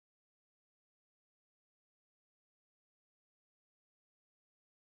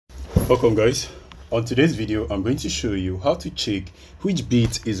Welcome guys. On today's video I'm going to show you how to check which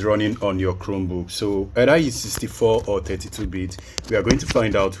bit is running on your Chromebook. So either it's 64 or 32 bit, we are going to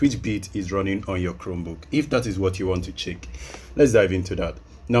find out which bit is running on your Chromebook if that is what you want to check. Let's dive into that.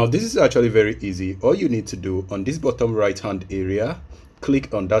 Now this is actually very easy. All you need to do on this bottom right hand area,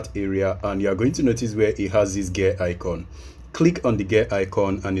 click on that area and you are going to notice where it has this gear icon. Click on the gear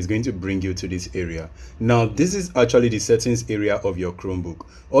icon and it's going to bring you to this area. Now this is actually the settings area of your Chromebook.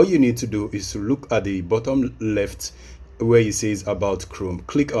 All you need to do is to look at the bottom left where it says about Chrome.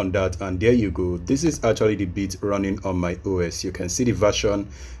 Click on that and there you go. This is actually the bit running on my OS. You can see the version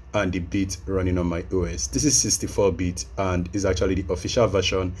and the bit running on my OS. This is 64 bit and is actually the official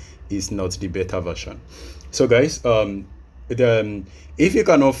version, is not the beta version. So guys, if you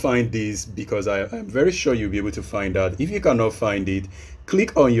cannot find this, because I'm very sure you'll be able to find that, if you cannot find it,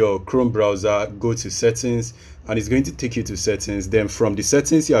 click on your Chrome browser, go to settings and it's going to take you to settings. Then from the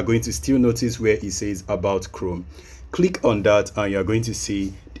settings you are going to still notice where it says about Chrome. Click on that and you're going to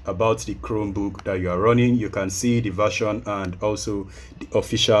see about the Chromebook that you are running. You can see the version and also the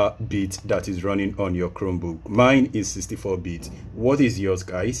official bit that is running on your Chromebook. Mine is 64 bit. What is yours,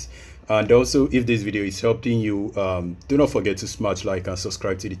 guys? And also, if this video is helping you, do not forget to smash like and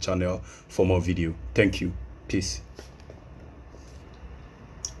subscribe to the channel for more video. Thank you. Peace.